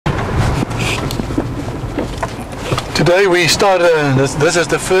Today we start, this is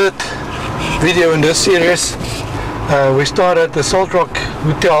the third video in this series. We start at the Salt Rock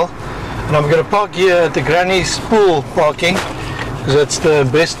Hotel, and I'm going to park here at the Granny's Pool parking, because that's the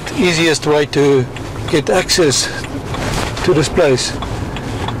best, easiest way to get access to this place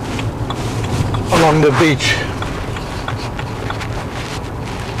along the beach.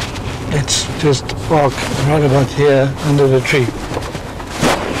 Let's just park right about here under the tree.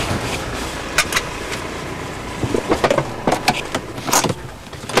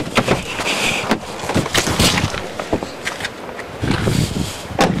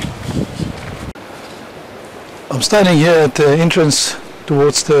 I'm standing here at the entrance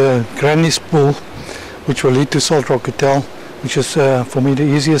towards the Granny's Pool, which will lead to Salt Rock Hotel, which is for me the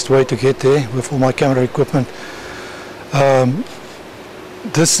easiest way to get there with all my camera equipment.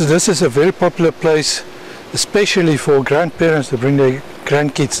 This is a very popular place, especially for grandparents to bring their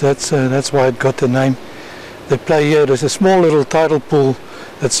grandkids. That's why it got the name. They play here. There's a small little tidal pool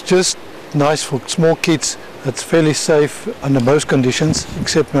that's just nice for small kids. That's fairly safe under most conditions,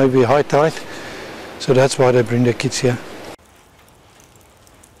 except maybe high tide. So that's why they bring their kids here.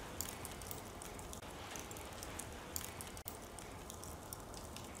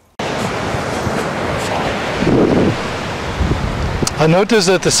 I noticed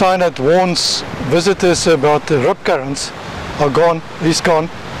that the sign that warns visitors about the rip currents is gone.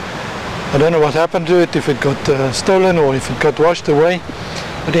 I don't know what happened to it, if it got stolen or if it got washed away.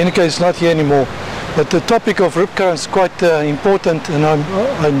 But in any case, it's not here anymore. But the topic of rip currents is quite important, and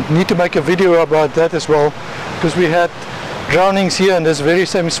I need to make a video about that as well, because we had drownings here in this very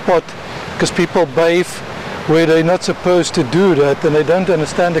same spot, because people bathe where they're not supposed to do that, and they don't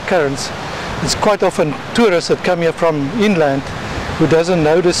understand the currents. It's quite often tourists that come here from inland who doesn't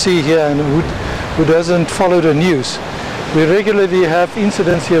know the sea here and who doesn't follow the news. We regularly have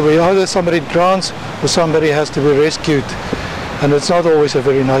incidents here where either somebody drowns or somebody has to be rescued, and it's not always a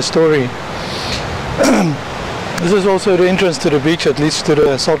very nice story. This is also the entrance to the beach, at least to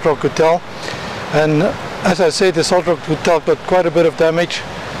the Salt Rock Hotel, and as I said, the Salt Rock Hotel got quite a bit of damage,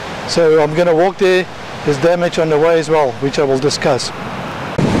 so I'm going to walk there. There's damage on the way as well, which I will discuss.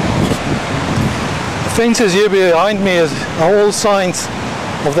 The fences here behind me are all signs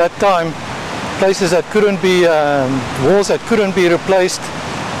of that time, places that couldn't be, walls that couldn't be replaced,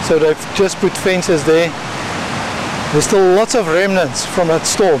 so they've just put fences there. There's still lots of remnants from that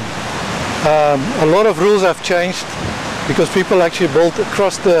storm. A lot of rules have changed, because people actually built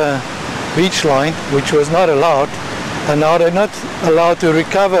across the beach line, which was not allowed, and now they're not allowed to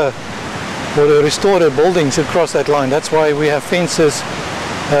recover or to restore the buildings across that line. That's why we have fences,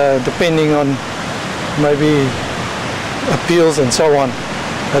 depending on maybe appeals and so on.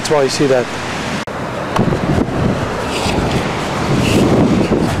 That's why you see that.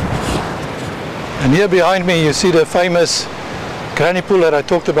 And here behind me you see the famous granny pool that I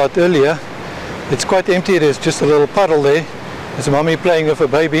talked about earlier. It's quite empty. There's just a little puddle there. There's a mummy playing with a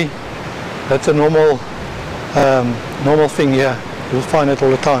baby. That's a normal thing here. You'll find it all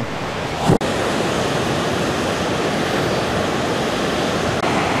the time.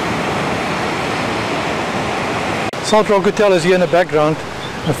 Salt Rock Hotel is here in the background,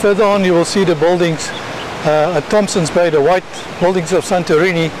 and further on you will see the buildings at Thompson's Bay, the white buildings of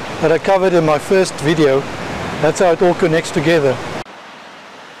Santorini that I covered in my first video. That's how it all connects together.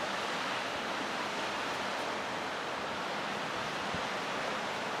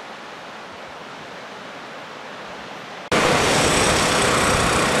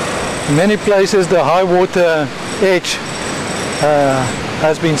 In many places the high water edge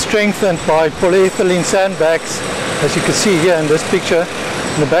has been strengthened by polyethylene sandbags, as you can see here in this picture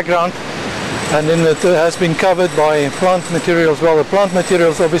in the background, and then it has been covered by plant material as well. The plant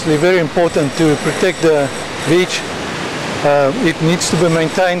material is obviously very important to protect the beach. It needs to be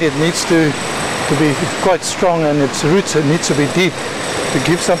maintained, it needs to be quite strong, and its roots needs to be deep to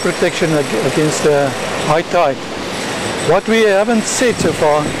give some protection against high tide. What we haven't said so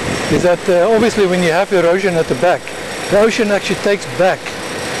far is that obviously when you have erosion at the back, the ocean actually takes back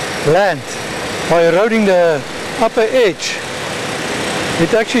land by eroding the upper edge.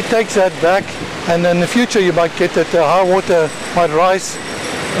 It actually takes that back, and in the future you might get that the high water might rise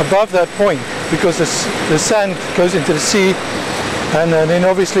above that point, because the sand goes into the sea, and then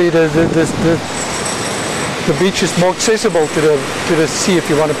obviously the beach is more accessible to the sea, if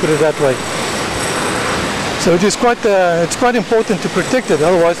you want to put it that way. So it is it's quite important to protect it,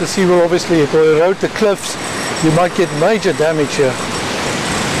 otherwise the sea will obviously erode the cliffs. You might get major damage here.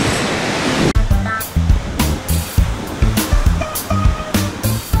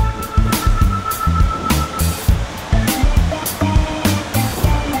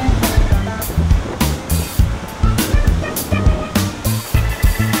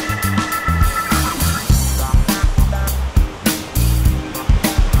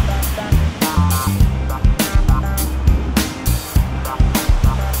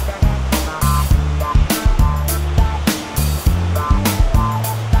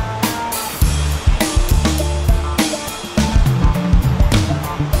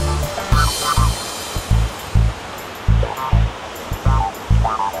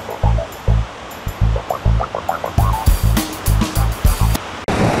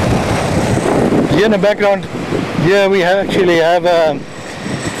 Here in the background, here we actually have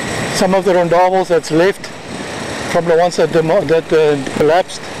some of the rondavels that's left from the ones that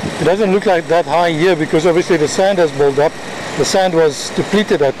collapsed. It doesn't look like that high here because obviously the sand has built up. The sand was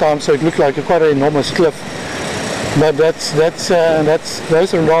depleted at times, so it looked like quite an enormous cliff. But those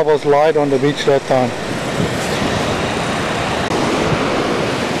rondavels lied on the beach that time.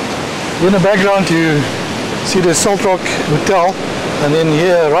 In the background you see the Salt Rock Hotel, and then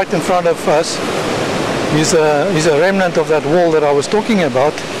here right in front of us is a remnant of that wall that I was talking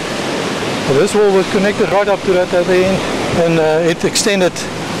about. So this wall was connected right up to that at the end, and it extended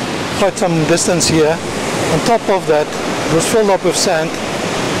quite some distance here. On top of that it was filled up with sand,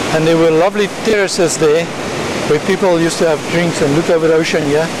 and there were lovely terraces there where people used to have drinks and look over the ocean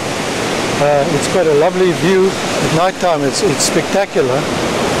here. It's quite a lovely view at night time. It's spectacular,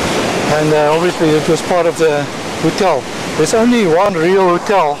 and obviously it was part of the hotel. There's only one real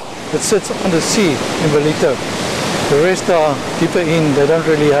hotel that sits on the sea in Ballito. The rest are deeper in. They don't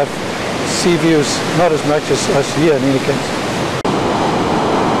really have sea views, not as much as us here in any case.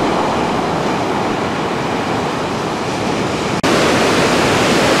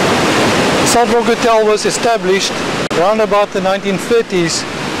 The Salt Rock Hotel was established around about the 1930s,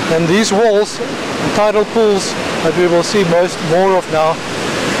 and these walls, tidal pools that we will see more of now,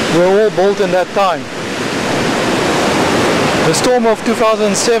 were all built in that time. The storm of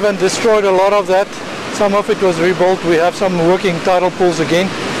 2007 destroyed a lot of that. Some of it was rebuilt. We have some working tidal pools again.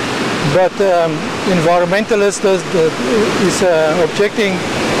 But environmentalists is objecting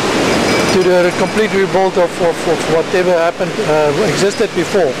to the complete rebuild of whatever happened existed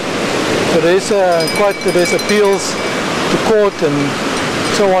before. So there's appeals to court and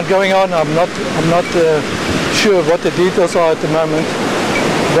so on going on. I'm not sure what the details are at the moment,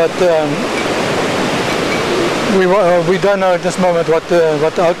 but we don't know at this moment what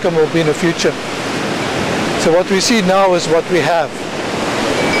the outcome will be in the future. So what we see now is what we have.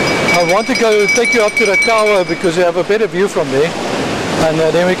 I want to go take you up to the tower because you have a better view from there, and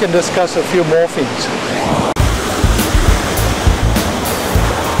then we can discuss a few more things.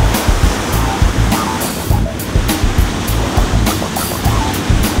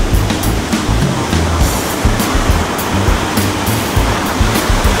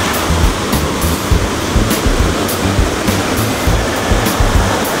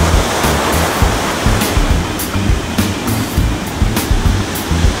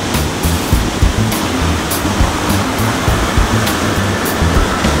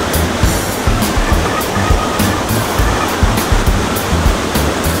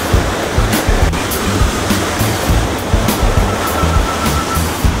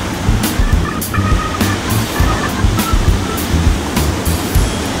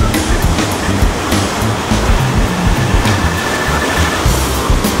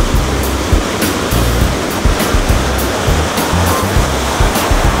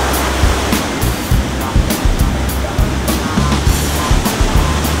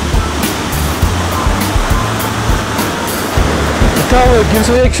 The tower gives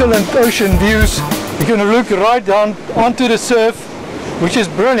excellent ocean views. You can look right down onto the surf, which is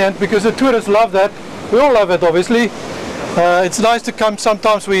brilliant because the tourists love that. We all love it, obviously. It's nice to come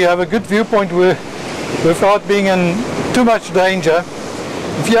sometimes we have a good viewpoint without being in too much danger.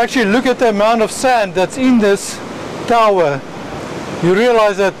 If you actually look at the amount of sand that's in this tower, you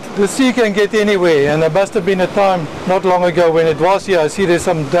realize that the sea can get anywhere, and there must have been a time not long ago when it was here. I see there's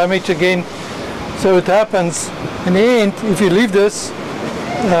some damage again. So it happens. In the end, if you leave this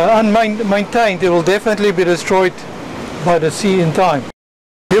unmaintained, it will definitely be destroyed by the sea in time.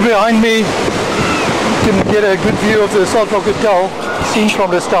 Here behind me, you can get a good view of the Salt Rock Hotel seen from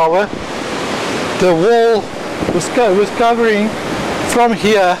this tower. The wall was covering from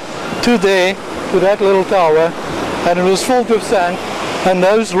here to there, to that little tower, and it was filled with sand, and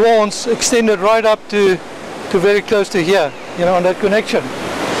those lawns extended right up to very close to here, you know, on that connection.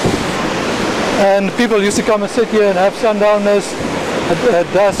 And people used to come and sit here and have sundowners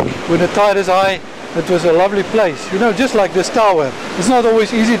at dusk when the tide is high. It was a lovely place, you know, just like this tower. It's not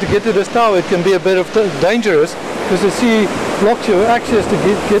always easy to get to this tower. It can be a bit of dangerous because the sea blocks your access to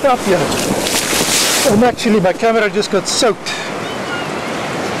get up here. And actually my camera just got soaked.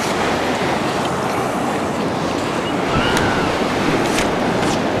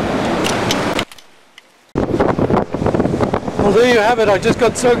 Well, there you have it. I just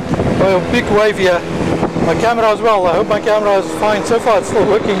got soaked by a big wave here. My camera as well. I hope my camera is fine. So far it's still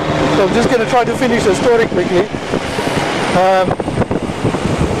working. So I'm just going to try to finish the story quickly.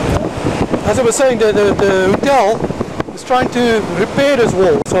 As I was saying, the hotel is trying to repair this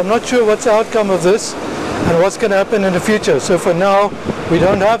wall. So I'm not sure what's the outcome of this and what's going to happen in the future. So for now we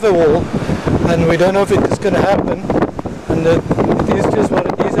don't have a wall. and we don't know if it is going to happen, and it is just what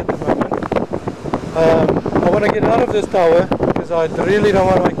it is at the moment. I want to get out of this tower because I really don't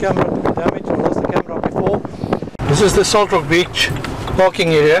want my camera to be damaged. I lost the camera before. This is the Salt Rock Beach parking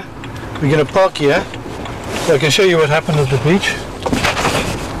area. We're going to park here so I can show you what happened at the beach.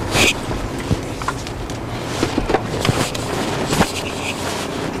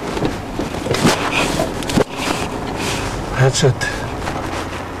 That's it.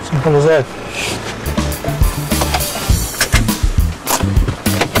 Simple as that.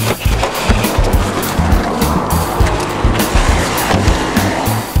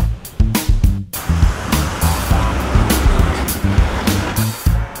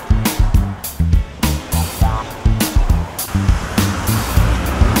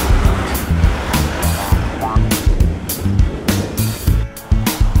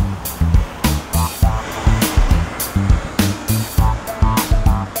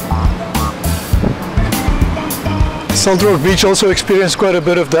 Salt Rock Beach also experienced quite a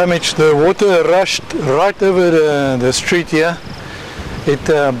bit of damage. The water rushed right over the street here. It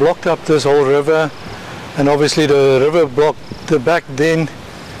blocked up this whole river, and obviously the river blocked the back then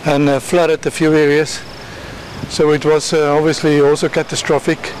and flooded a few areas. So it was obviously also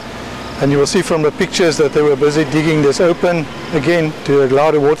catastrophic, and you will see from the pictures that they were busy digging this open again to allow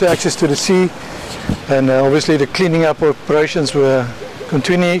the water access to the sea, and obviously the cleaning up operations were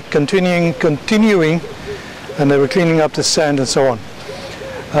continuing, and they were cleaning up the sand and so on.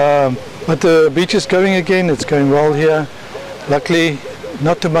 But the beach is going again. It's going well here. Luckily,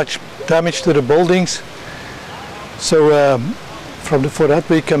 not too much damage to the buildings, so for that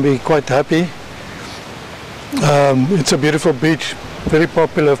we can be quite happy. It's a beautiful beach, very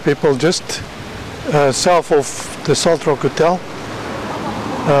popular with people just south of the Salt Rock Hotel.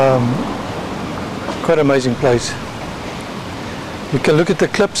 Quite amazing place. You can look at the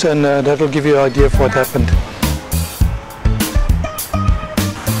clips, and that will give you an idea of what happened.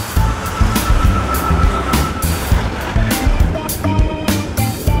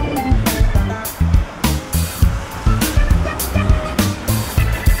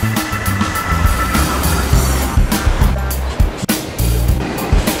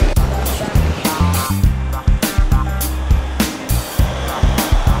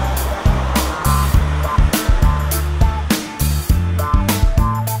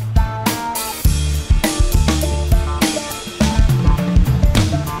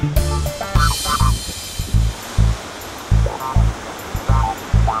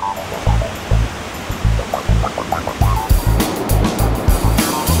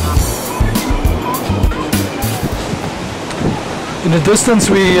 In the distance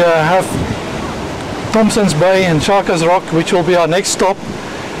we have Thompson's Bay and Sharkers Rock, which will be our next stop.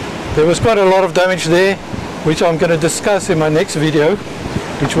 There was quite a lot of damage there, which I'm going to discuss in my next video,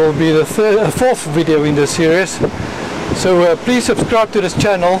 which will be the fourth video in this series. So please subscribe to this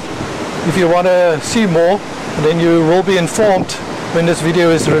channel if you want to see more, and then you will be informed when this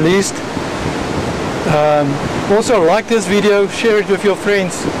video is released. Also like this video, share it with your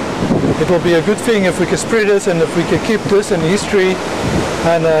friends. It will be a good thing if we can spread this, and if we can keep this in history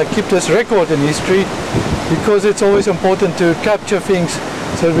and keep this record in history, because it's always important to capture things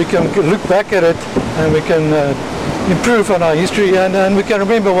so that we can look back at it and we can improve on our history, and we can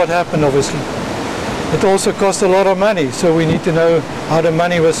remember what happened. Obviously it also costs a lot of money, so we need to know how the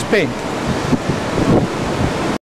money was spent.